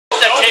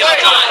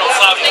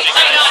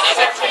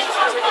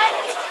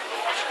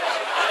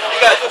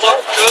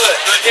Good.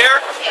 Good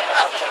here?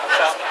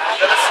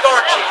 Gonna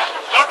start you.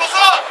 Knuckles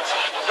up!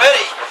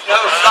 Ready? Go.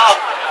 Stop.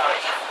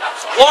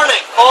 Warning.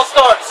 Full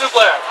start.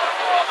 Suplex.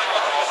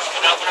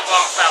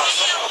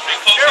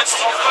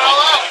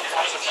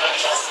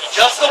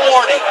 Just a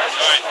warning.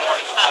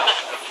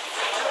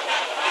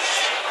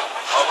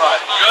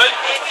 Alright. Good?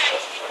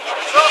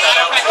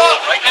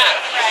 Right now.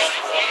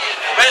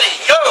 Ready,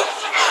 go!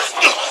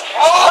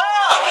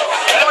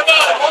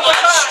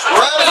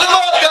 Round them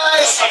up,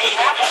 guys!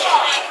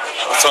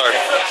 Sorry.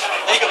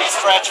 They're gonna be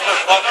scratching their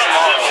butt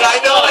tomorrow. I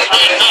know it.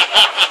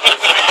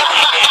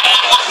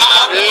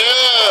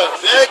 Yeah.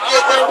 They're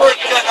getting their work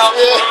done out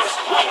there.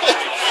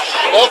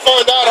 They'll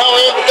find out how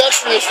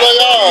ambidextrous they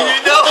are.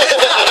 You know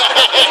it.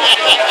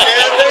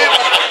 Yeah, baby.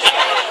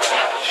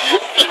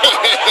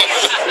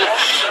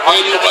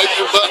 And you wipe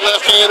your butt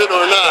left-handed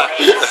or not.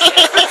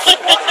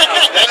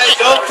 Hey,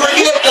 don't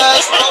forget,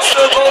 guys, we're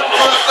also voting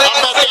for a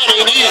fast. That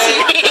ain't easy.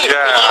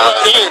 Yeah.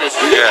 Right-handed.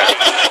 Yeah.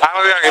 I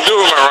don't think I can do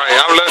it with my right.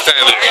 I'm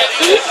left-handed.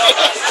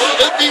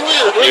 That'd be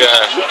weird, wouldn't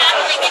Yeah. it?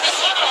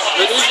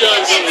 But these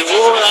guys are gonna be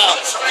worn out.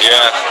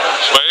 Yeah.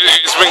 But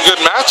it's been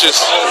good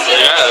matches.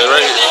 Yeah, they're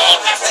right.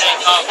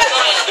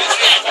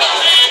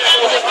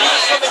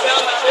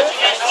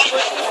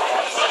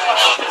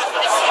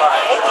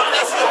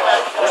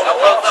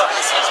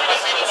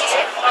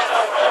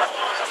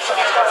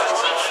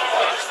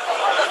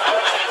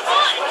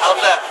 How's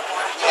that?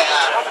 Yeah.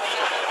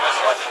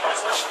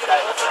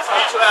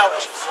 2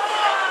 hours.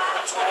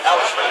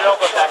 Hours for your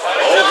elbow back. Oh,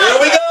 here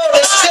we go.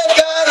 This is it,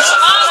 guys.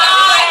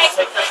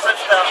 Take this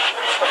wrist down.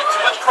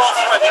 Too much cross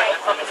stretching.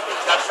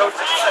 Got to go to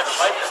the center,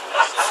 right?